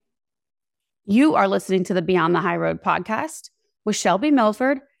You are listening to the Beyond the High Road podcast with Shelby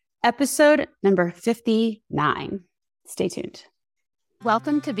Milford, episode number 59. Stay tuned.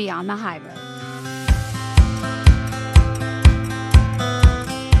 Welcome to Beyond the High Road.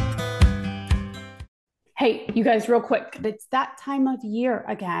 Hey, you guys, real quick. It's that time of year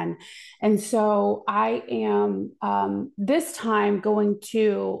again. And so I am this time going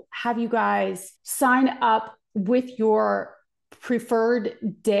to have you guys sign up with your preferred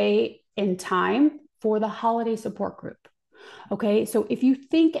day and time for the holiday support group. Okay, so if you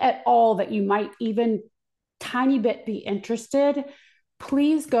think at all that you might even tiny bit be interested,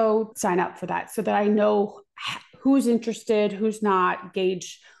 please go sign up for that so that I know who's interested, who's not,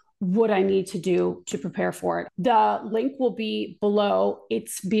 gauge what I need to do to prepare for it. The link will be below.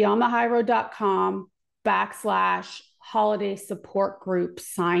 It's beyondthehighroad.com/holiday support group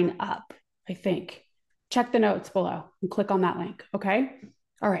sign up, I think. Check the notes below and click on that link. Okay.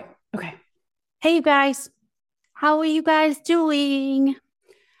 All right. Okay. Hey, you guys. How are you guys doing?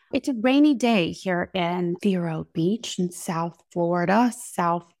 It's a rainy day here in Vero Beach in South Florida,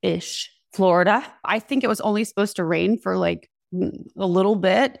 South-ish Florida. I think it was only supposed to rain for like a little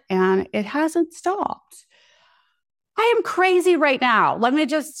bit and it hasn't stopped. I am crazy right now. Let me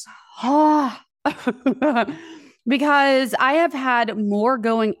just, because I have had more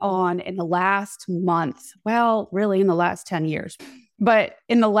going on in the last month. Well, really in the last 10 years. But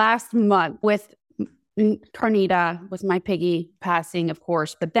in the last month with Carnita, with my piggy passing, of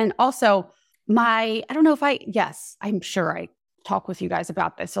course, but then also I'm sure I talk with you guys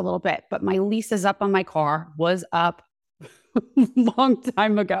about this a little bit, but my lease is up on my car, was up a long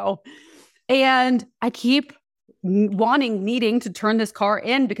time ago. And I keep needing to turn this car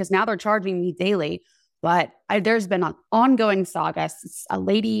in because now they're charging me daily. But there's been an ongoing saga. A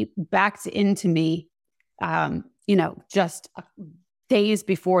lady backed into me, just days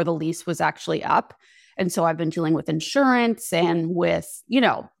before the lease was actually up. And so I've been dealing with insurance and with,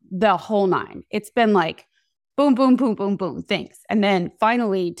 the whole nine. It's been like, boom, boom, boom, boom, boom, thanks. And then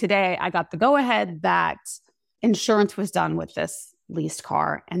finally today I got the go ahead that insurance was done with this leased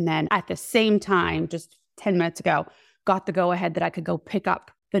car. And then at the same time, just 10 minutes ago, got the go ahead that I could go pick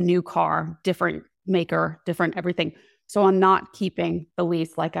up the new car, different maker, different everything. So I'm not keeping the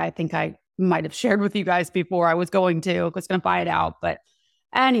lease like I think I might have shared with you guys before. I was going to buy it out. But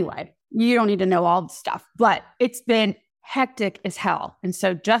anyway, you don't need to know all the stuff, but it's been hectic as hell. And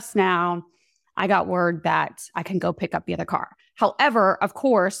so just now I got word that I can go pick up the other car. However, of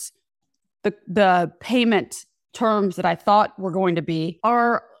course, the payment terms that I thought were going to be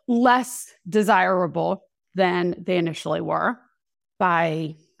are less desirable than they initially were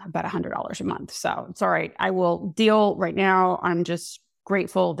by about $100 a month. So it's all right. I will deal right now. I'm just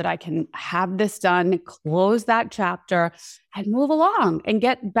grateful that I can have this done, close that chapter and move along and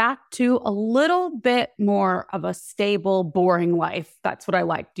get back to a little bit more of a stable, boring life. That's what I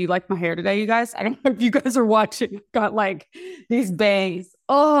like. Do you like my hair today, you guys? I don't know if you guys are watching. I've got like these bangs.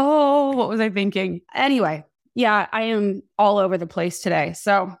 Oh, what was I thinking? Anyway, yeah, I am all over the place today.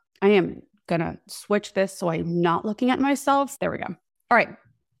 So I am going to switch this so I'm not looking at myself. There we go. All right.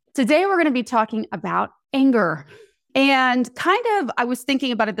 Today, we're going to be talking about anger. And I was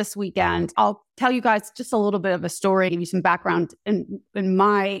thinking about it this weekend. I'll tell you guys just a little bit of a story, give you some background in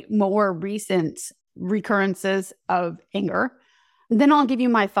my more recent recurrences of anger. And then I'll give you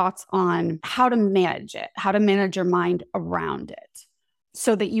my thoughts on how to manage it, how to manage your mind around it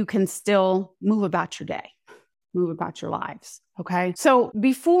so that you can still move about your day, move about your lives. Okay. So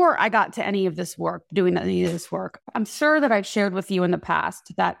before I got to any of this work, I'm sure that I've shared with you in the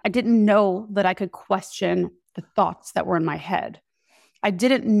past that I didn't know that I could question the thoughts that were in my head. I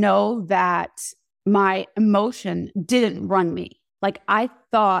didn't know that my emotion didn't run me. Like I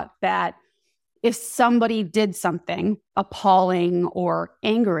thought that if somebody did something appalling or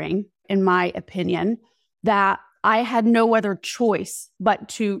angering, in my opinion, that I had no other choice but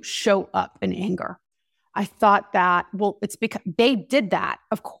to show up in anger. I thought that, well, it's because they did that.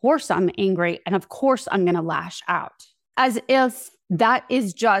 Of course I'm angry and of course I'm going to lash out, as if that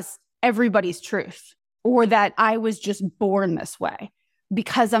is just everybody's truth, or that I was just born this way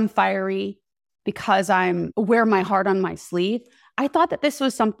because I'm fiery, because I'm wear my heart on my sleeve. I thought that this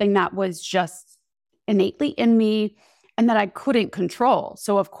was something that was just innately in me and that I couldn't control.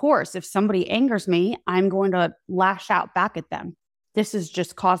 So of course, if somebody angers me, I'm going to lash out back at them. This is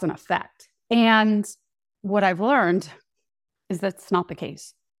just cause and effect. And what I've learned is that's not the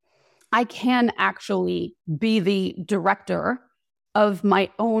case. I can actually be the director of my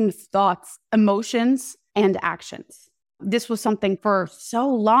own thoughts, emotions, and actions. This was something for so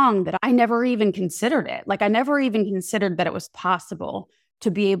long that I never even considered it. Like I never even considered that it was possible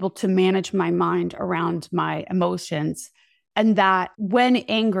to be able to manage my mind around my emotions. And that when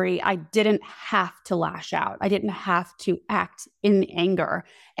angry, I didn't have to lash out. I didn't have to act in anger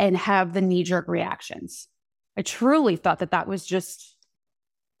and have the knee-jerk reactions. I truly thought that that was just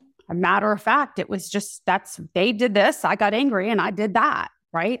a matter of fact. It was just, they did this, I got angry, and I did that,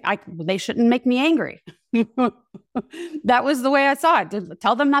 right? They shouldn't make me angry. That was the way I saw it.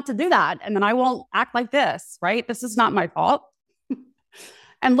 Tell them not to do that, and then I won't act like this, right? This is not my fault.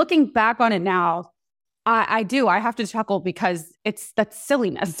 And looking back on it now, I have to chuckle because that's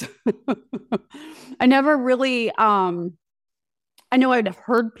silliness. I never really, I know I'd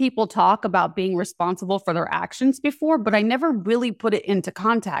heard people talk about being responsible for their actions before, but I never really put it into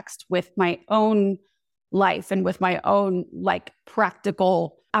context with my own life and with my own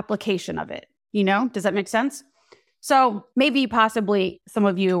practical application of it. Does that make sense? So maybe possibly some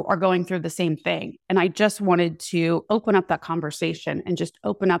of you are going through the same thing. And I just wanted to open up that conversation and just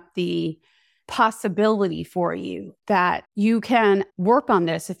open up the possibility for you that you can work on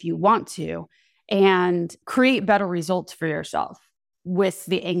this if you want to and create better results for yourself with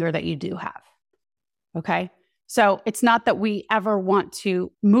the anger that you do have. Okay. So it's not that we ever want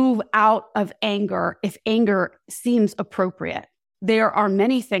to move out of anger if anger seems appropriate. There are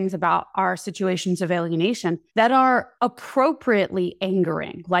many things about our situations of alienation that are appropriately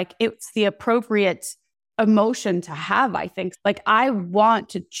angering. It's the appropriate emotion to have, I think. I want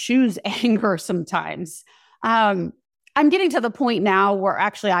to choose anger sometimes. I'm getting to the point now where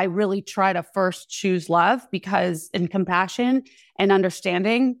actually I really try to first choose love and compassion and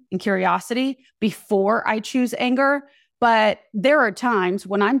understanding and curiosity before I choose anger. But there are times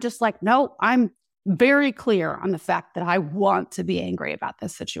when I'm just no, I'm very clear on the fact that I want to be angry about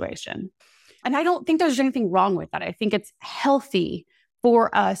this situation. And I don't think there's anything wrong with that. I think it's healthy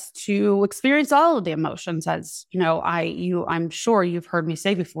for us to experience all of the emotions. As I'm sure you've heard me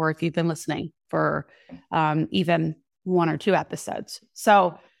say before, if you've been listening for even one or two episodes.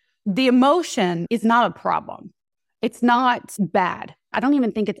 So the emotion is not a problem. It's not bad. I don't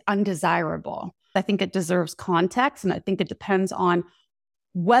even think it's undesirable. I think it deserves context, and I think it depends on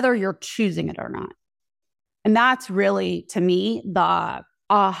whether you're choosing it or not. And that's really, to me, the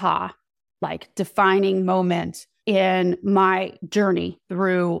defining moment in my journey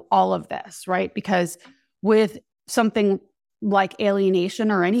through all of this, right? Because with something like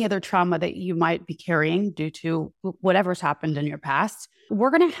alienation or any other trauma that you might be carrying due to whatever's happened in your past,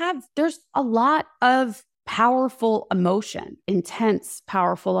 there's a lot of powerful emotion, intense,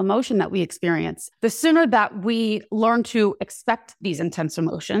 powerful emotion that we experience. The sooner that we learn to expect these intense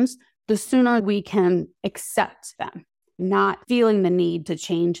emotions, the sooner we can accept them, not feeling the need to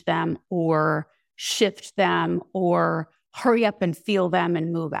change them or shift them or hurry up and feel them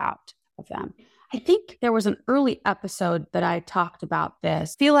and move out of them. I think there was an early episode that I talked about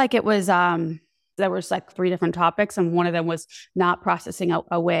this. I feel like it was, there was 3 different topics, and one of them was not processing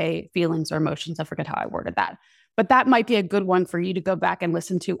away feelings or emotions. I forget how I worded that, but that might be a good one for you to go back and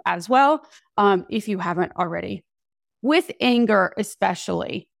listen to as well, if you haven't already. With anger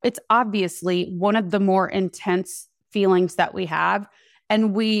especially, it's obviously one of the more intense feelings that we have.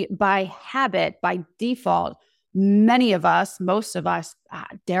 And we, by habit, by default, many of us, most of us,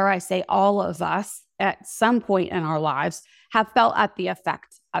 dare I say all of us, at some point in our lives, have felt at the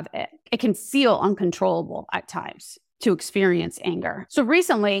effect of it. It can feel uncontrollable at times to experience anger. So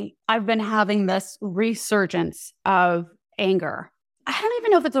recently, I've been having this resurgence of anger. I don't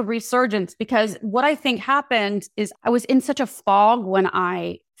even know if it's a resurgence, because what I think happened is I was in such a fog when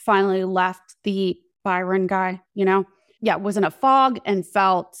I finally left the Byron guy, was in a fog and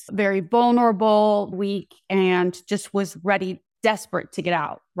felt very vulnerable, weak, and just was ready, desperate to get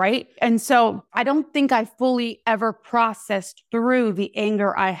out, right? And so I don't think I fully ever processed through the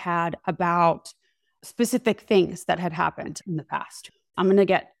anger I had about specific things that had happened in the past. I'm going to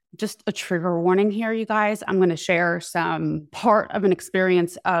get just a trigger warning here, you guys. I'm going to share some part of an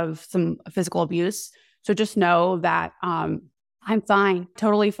experience of some physical abuse. So just know that I'm fine,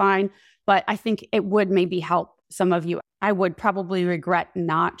 totally fine. But I think it would maybe help some of you. I would probably regret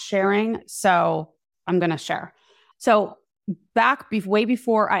not sharing. So I'm going to share. So way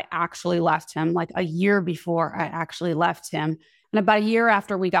before I actually left him, a year before I actually left him, and about a year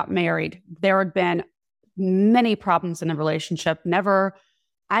after we got married, there had been many problems in the relationship.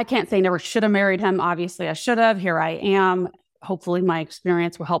 I can't say never should have married him. Obviously, I should have. Here I am. Hopefully my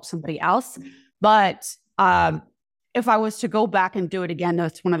experience will help somebody else. But if I was to go back and do it again,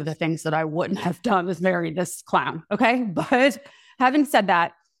 that's one of the things that I wouldn't have done, was marry this clown. Okay. But having said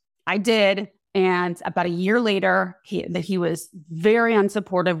that, I did. And about a year later, he was very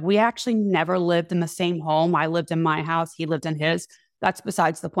unsupportive. We actually never lived in the same home. I lived in my house. He lived in his. that's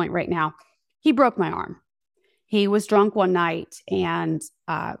besides the point right now. He broke my arm. He was drunk one night and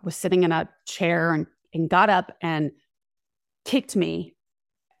was sitting in a chair and got up and kicked me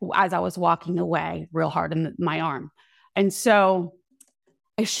as I was walking away real hard in my arm. And so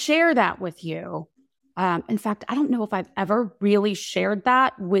I share that with you. In fact, I don't know if I've ever really shared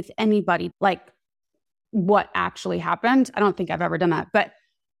that with anybody, like what actually happened. I don't think I've ever done that, but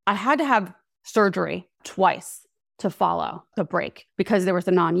I had to have surgery twice to follow the break because there was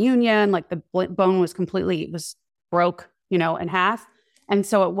a non-union, like the bone was broke, in half. And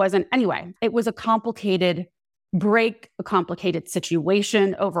so it wasn't, anyway, it was a complicated break, a complicated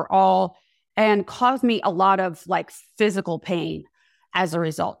situation overall, and caused me a lot of like physical pain as a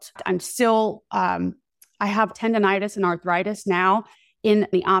result. I'm still, I have tendonitis and arthritis now in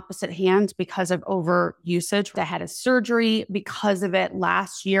the opposite hand because of over usage. I had a surgery because of it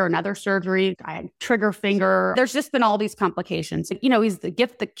last year, another surgery. I had trigger finger. There's just been all these complications. He's the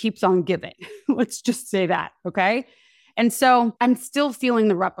gift that keeps on giving. Let's just say that. Okay. And so I'm still feeling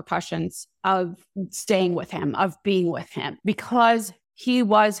the repercussions of staying with him, of being with him, because he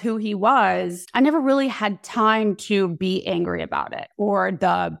was who he was. I never really had time to be angry about it, or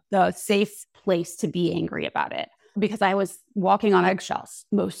the safe place to be angry about it, because I was walking on eggshells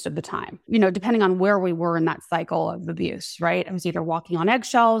most of the time, depending on where we were in that cycle of abuse, right? I was either walking on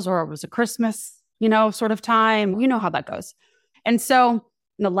eggshells or it was a Christmas, sort of time. You know how that goes. And so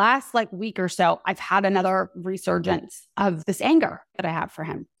in the last week or so, I've had another resurgence of this anger that I have for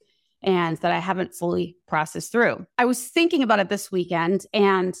him and that I haven't fully processed through. I was thinking about it this weekend,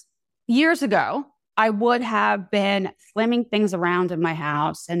 and years ago, I would have been slamming things around in my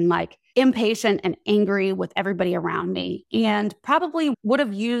house and impatient and angry with everybody around me, and probably would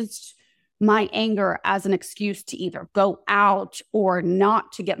have used my anger as an excuse to either go out or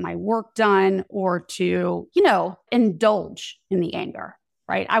not to get my work done or to, indulge in the anger,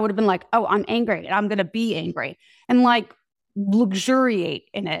 right? I would have been like, oh, I'm angry and I'm going to be angry and luxuriate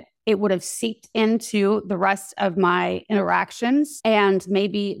in it. It would have seeped into the rest of my interactions, and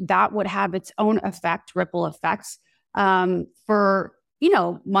maybe that would have its own ripple effects for,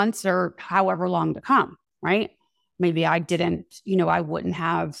 months or however long to come, right? Maybe I I wouldn't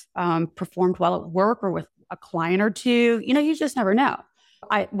have performed well at work or with a client or two. You just never know.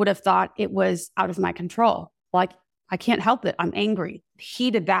 I would have thought it was out of my control. I can't help it. I'm angry. He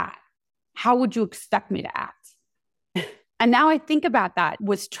did that. How would you expect me to act? And now I think about that.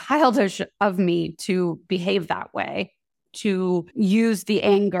 Was childish of me to behave that way, to use the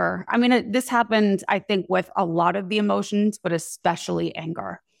anger. I mean, this happened, I think, with a lot of the emotions, but especially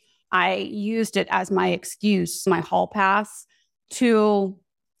anger. I used it as my excuse, my hall pass to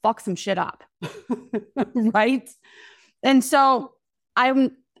fuck some shit up, right? And so I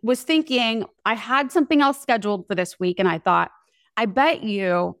was thinking, I had something else scheduled for this week, and I thought, I bet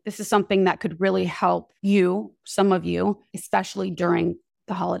you this is something that could really help you, some of you, especially during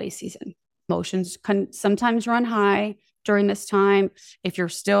the holiday season. Emotions can sometimes run high during this time. If you're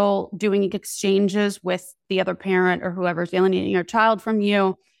still doing exchanges with the other parent or whoever's alienating your child from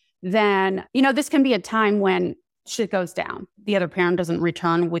you, then, this can be a time when shit goes down. The other parent doesn't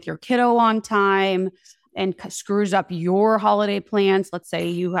return with your kiddo on time and screws up your holiday plans. Let's say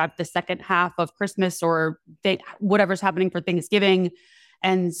you have the second half of Christmas or whatever's happening for Thanksgiving.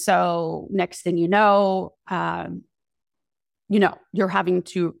 And so next thing you're having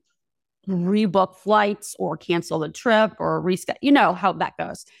to rebook flights or cancel the trip or reschedule. You know how that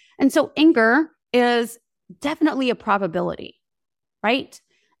goes. And so anger is definitely a probability, right?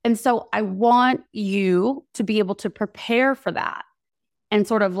 And so I want you to be able to prepare for that and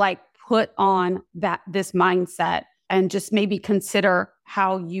sort of put on this mindset and just maybe consider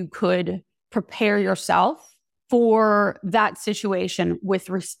how you could prepare yourself for that situation with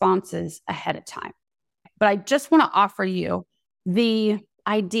responses ahead of time. But I just want to offer you the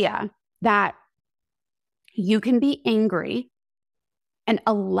idea that you can be angry and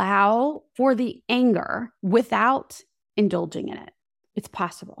allow for the anger without indulging in it. It's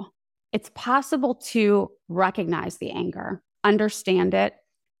possible. It's possible to recognize the anger, understand it,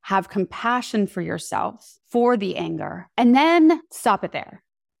 have compassion for yourself for the anger, and then stop it there,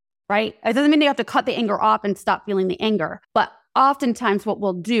 right? It doesn't mean you have to cut the anger off and stop feeling the anger, but oftentimes what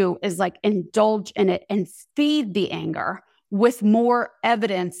we'll do is indulge in it and feed the anger with more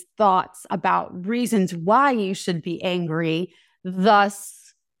evidence, thoughts about reasons why you should be angry,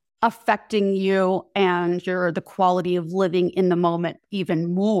 thus affecting you and the quality of living in the moment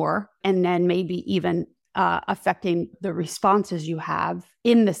even more, and then maybe even affecting the responses you have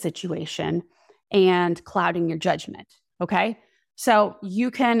in the situation and clouding your judgment. Okay. So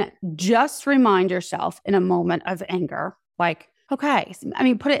you can just remind yourself in a moment of anger, Okay. I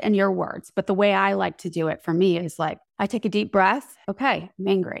mean, put it in your words, but the way I like to do it for me is like, I take a deep breath. Okay, I'm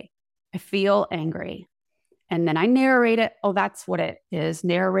angry. I feel angry. And then I narrate it. Oh, that's what it is.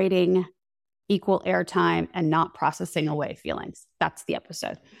 Narrating equal airtime and not processing away feelings. That's the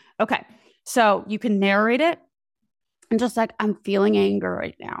episode. Okay. So you can narrate it and just like, I'm feeling anger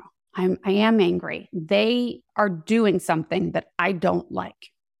right now. I am angry. They are doing something that I don't like.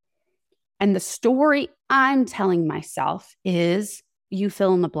 And the story I'm telling myself is, you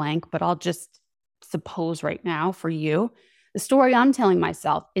fill in the blank, but I'll just suppose right now for you, the story I'm telling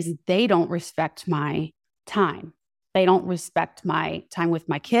myself is they don't respect my time. They don't respect my time with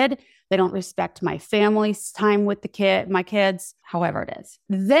my kid. They don't respect my family's time with my kids, however it is.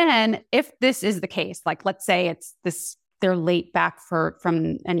 Then if this is the case, like let's say it's this, they're late back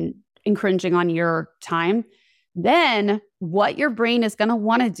from and infringing on your time, then what your brain is going to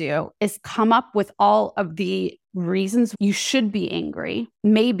want to do is come up with all of the reasons you should be angry,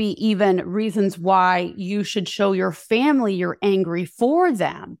 maybe even reasons why you should show your family you're angry for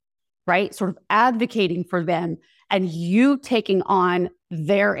them, right? Sort of advocating for them and you taking on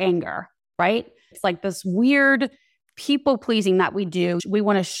their anger, right? It's like this weird people pleasing that we do. We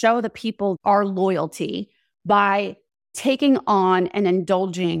want to show the people our loyalty by taking on and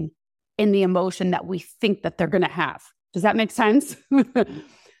indulging in the emotion that we think that they're going to have. Does that make sense?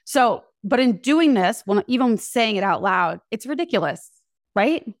 So, but in doing this, when even saying it out loud, it's ridiculous,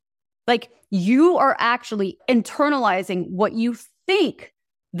 right? Like you are actually internalizing what you think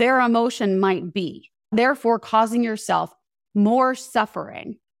their emotion might be, therefore causing yourself more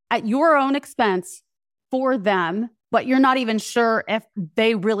suffering at your own expense for them, but you're not even sure if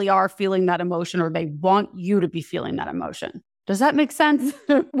they really are feeling that emotion or they want you to be feeling that emotion. Does that make sense?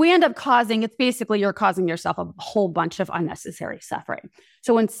 We end up it's basically you're causing yourself a whole bunch of unnecessary suffering.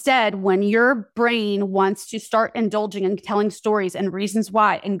 So instead, when your brain wants to start indulging and telling stories and reasons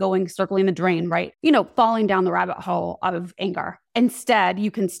why and circling the drain, right? Falling down the rabbit hole of anger. Instead, you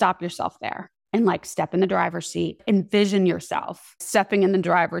can stop yourself there and like step in the driver's seat, envision yourself stepping in the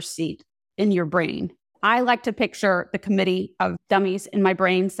driver's seat in your brain. I like to picture the committee of dummies in my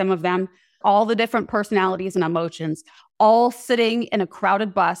brain, some of them, all the different personalities and emotions, all sitting in a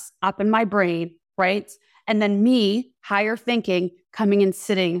crowded bus up in my brain, right? And then me, higher thinking, coming and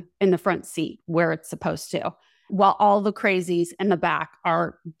sitting in the front seat where it's supposed to, while all the crazies in the back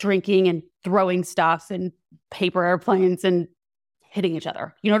are drinking and throwing stuff and paper airplanes and hitting each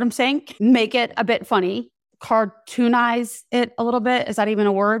other. You know what I'm saying? Make it a bit funny, cartoonize it a little bit. Is that even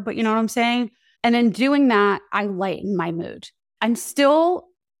a word? But you know what I'm saying? And in doing that, I lighten my mood.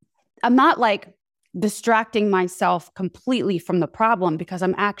 I'm not like distracting myself completely from the problem because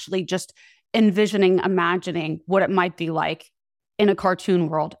I'm actually just imagining what it might be like in a cartoon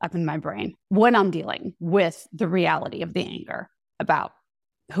world up in my brain when I'm dealing with the reality of the anger about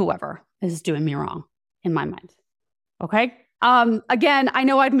whoever is doing me wrong in my mind. Okay. Again, I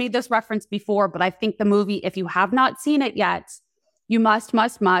know I've made this reference before, but I think the movie, if you have not seen it yet, you must.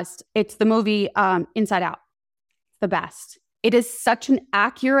 It's the movie Inside Out. The best. It is such an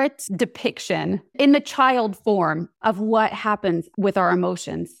accurate depiction in the child form of what happens with our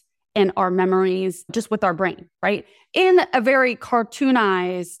emotions and our memories, just with our brain, right? In a very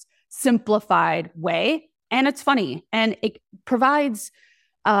cartoonized, simplified way. And it's funny. And it provides,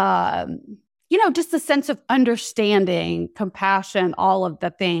 just a sense of understanding, compassion, all of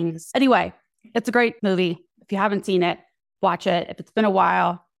the things. Anyway, it's a great movie. If you haven't seen it, watch it. If it's been a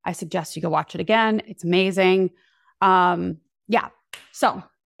while, I suggest you go watch it again. It's amazing. So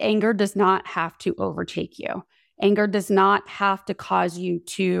anger does not have to overtake you. Anger does not have to cause you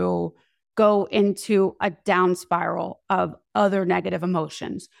to go into a down spiral of other negative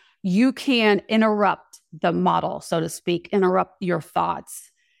emotions. You can interrupt the model, so to speak, interrupt your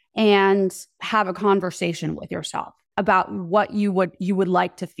thoughts and have a conversation with yourself about what you would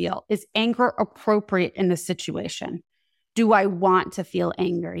like to feel. Is anger appropriate in this situation? Do I want to feel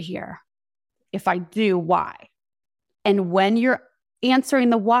anger here? If I do, why? And when you're answering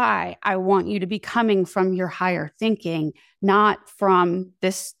the why, I want you to be coming from your higher thinking, not from the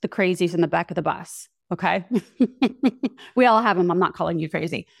crazies in the back of the bus. Okay. We all have them. I'm not calling you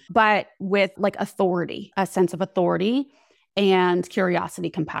crazy, but with like authority, a sense of authority and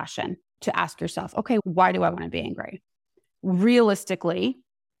curiosity, compassion to ask yourself, okay, why do I want to be angry? Realistically,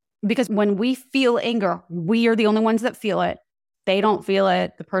 because when we feel anger, we are the only ones that feel it. They don't feel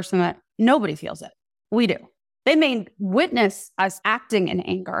it. Nobody feels it. We do. They may witness us acting in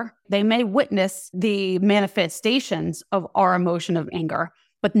anger. They may witness the manifestations of our emotion of anger,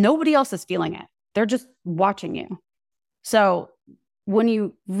 but nobody else is feeling it. They're just watching you. So when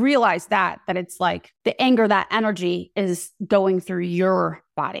you realize that it's like the anger, that energy is going through your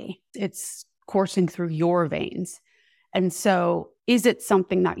body. It's coursing through your veins. And so is it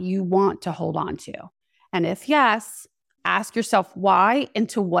something that you want to hold on to? And if yes, ask yourself why and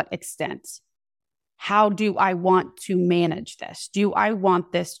to what extent. How do I want to manage this? Do I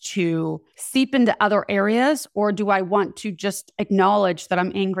want this to seep into other areas, or do I want to just acknowledge that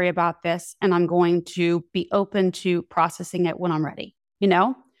I'm angry about this and I'm going to be open to processing it when I'm ready?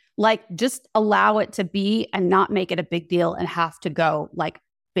 Like just allow it to be and not make it a big deal and have to go like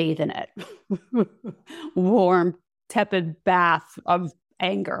bathe in it. Warm, tepid bath of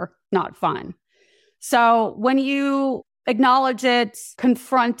anger, not fun. So when you acknowledge it,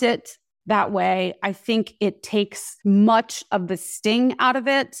 confront it, that way, I think it takes much of the sting out of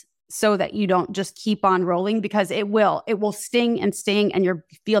it so that you don't just keep on rolling, because it will sting and sting, and you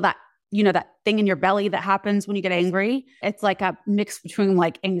feel that, that thing in your belly that happens when you get angry. It's like a mix between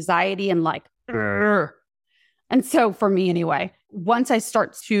like anxiety and like, "Urgh." And so for me anyway, once I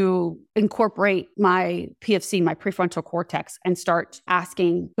start to incorporate my PFC, my prefrontal cortex, and start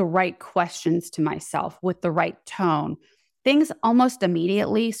asking the right questions to myself with the right tone, things almost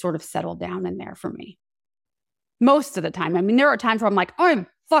immediately sort of settle down in there for me. Most of the time. I mean, there are times where I'm like, I'm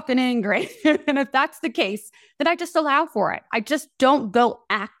fucking angry. And if that's the case, then I just allow for it. I just don't go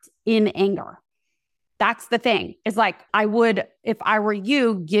act in anger. That's the thing. It's like I would, if I were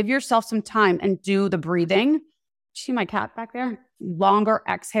you, give yourself some time and do the breathing. See my cat back there? Longer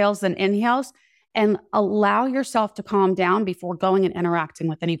exhales than inhales, and allow yourself to calm down before going and interacting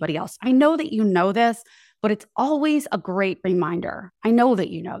with anybody else. I know that you know this, but it's always a great reminder. I know that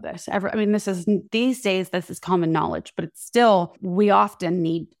you know this. These days, this is common knowledge, but it's still, we often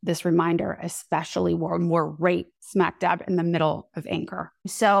need this reminder, especially when we're right smack dab in the middle of anger.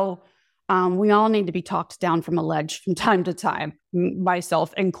 So we all need to be talked down from a ledge from time to time,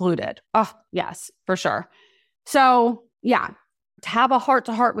 myself included. Oh, yes, for sure. So yeah, to have a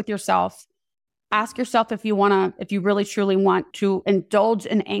heart-to-heart with yourself. Ask yourself if you really truly want to indulge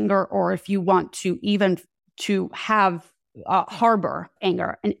in anger, or if you want to even to have harbor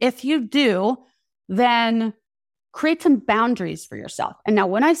anger. And if you do, then create some boundaries for yourself. And now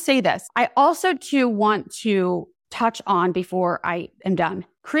when I say this, I also too want to touch on, before I am done,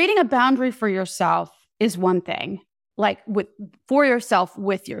 creating a boundary for yourself is one thing, like for yourself,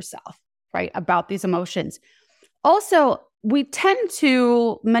 with yourself, right? About these emotions. Also, we tend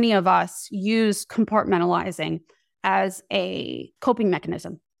to, many of us, use compartmentalizing as a coping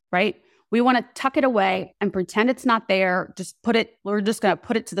mechanism, right? We want to tuck it away and pretend it's not there. We're just going to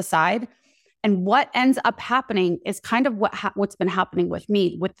put it to the side. And what ends up happening is kind of what's been happening with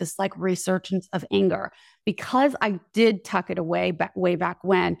me with this like resurgence of anger, because I did tuck it away way back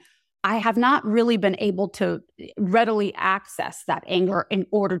when. I have not really been able to readily access that anger in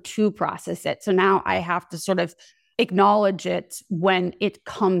order to process it. So now I have to sort of acknowledge it when it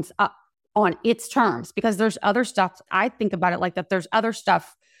comes up on its terms, because there's other stuff. I think about it like that. There's other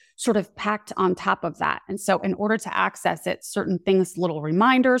stuff sort of packed on top of that. And so in order to access it, certain things, little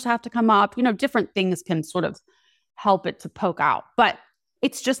reminders have to come up, different things can sort of help it to poke out, but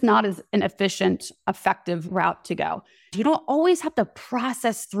it's just not as an efficient, effective route to go. You don't always have to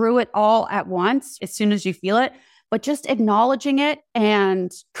process through it all at once as soon as you feel it, but just acknowledging it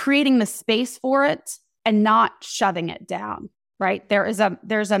and creating the space for it and not shoving it down, right? There's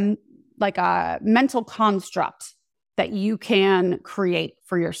a mental construct that you can create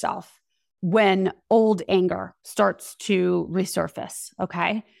for yourself when old anger starts to resurface,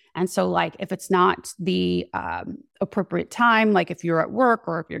 okay? And so like if it's not the appropriate time, like if you're at work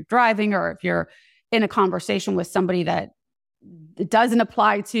or if you're driving or if you're in a conversation with somebody that it doesn't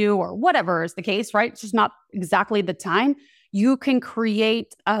apply to, or whatever is the case, right? It's just not exactly the time. You can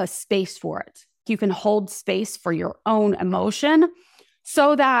create a space for it. You can hold space for your own emotion,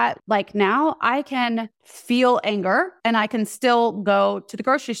 so that like now I can feel anger and I can still go to the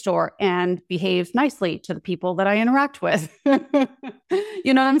grocery store and behave nicely to the people that I interact with.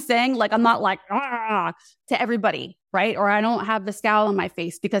 You know what I'm saying? Like I'm not like to everybody, right? Or I don't have the scowl on my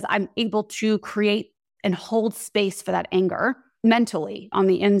face, because I'm able to create and hold space for that anger mentally on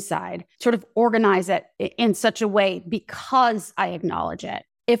the inside, sort of organize it in such a way because I acknowledge it.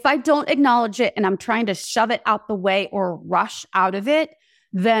 If I don't acknowledge it and I'm trying to shove it out the way or rush out of it,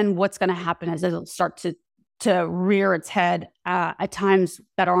 then what's going to happen is it'll start to rear its head at times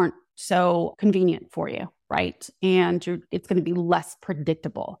that aren't so convenient for you, right? And it's going to be less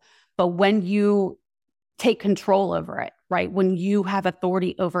predictable. But when you take control over it, right? When you have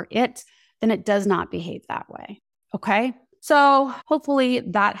authority over it, then it does not behave that way, okay? So hopefully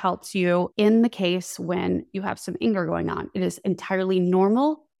that helps you in the case when you have some anger going on. It is entirely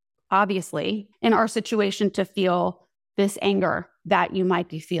normal, obviously, in our situation to feel this anger that you might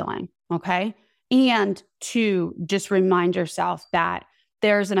be feeling, okay? And to just remind yourself that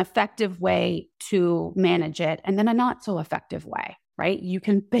there's an effective way to manage it and then a not so effective way, right? You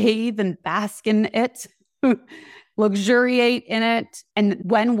can bathe and bask in it, luxuriate in it. And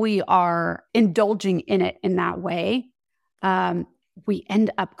when we are indulging in it in that way, we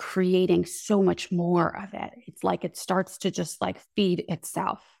end up creating so much more of it. It's like it starts to just like feed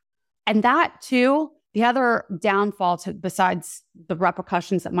itself. And that too, the other downfall besides the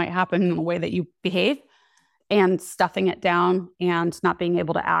repercussions that might happen in the way that you behave and stuffing it down and not being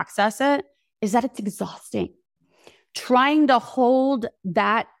able to access it, is that it's exhausting. Trying to hold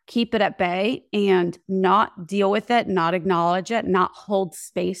that, keep it at bay and not deal with it, not acknowledge it, not hold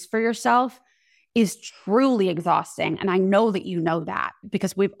space for yourself is truly exhausting. And I know that you know that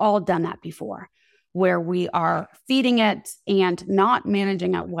because we've all done that before, where we are feeding it and not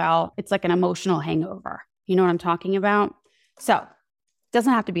managing it well. It's like an emotional hangover. You know what I'm talking about? So it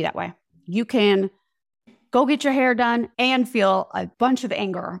doesn't have to be that way. You can go get your hair done and feel a bunch of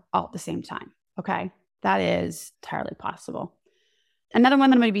anger all at the same time. Okay. That is entirely possible. Another one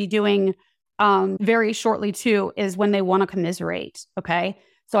that I'm going to be doing very shortly too is when they want to commiserate. Okay.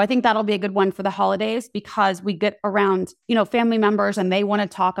 So I think that'll be a good one for the holidays because we get around, family members and they want to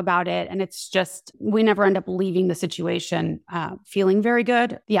talk about it. And it's just, we never end up leaving the situation feeling very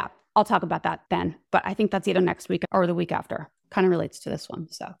good. Yeah, I'll talk about that then. But I think that's either next week or the week after. Kind of relates to this one.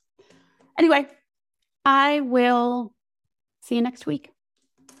 So anyway, I will see you next week.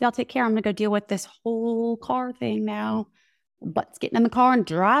 Y'all take care. I'm going to go deal with this whole car thing now. But getting in the car and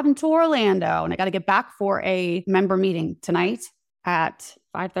driving to Orlando. And I got to get back for a member meeting tonight at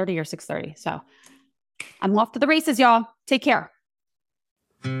 5:30 or 6:30. So I'm off to the races, y'all. Take care.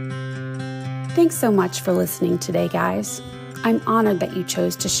 Thanks so much for listening today, guys. I'm honored that you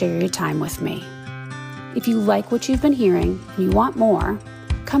chose to share your time with me. If you like what you've been hearing and you want more,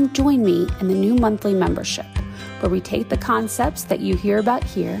 come join me in the new monthly membership, where we take the concepts that you hear about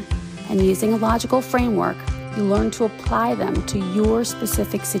here and using a logical framework, you learn to apply them to your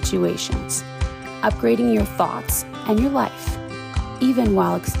specific situations, upgrading your thoughts and your life, even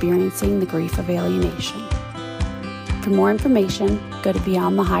while experiencing the grief of alienation. For more information, go to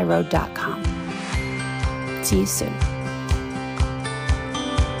beyondthehighroad.com. See you soon.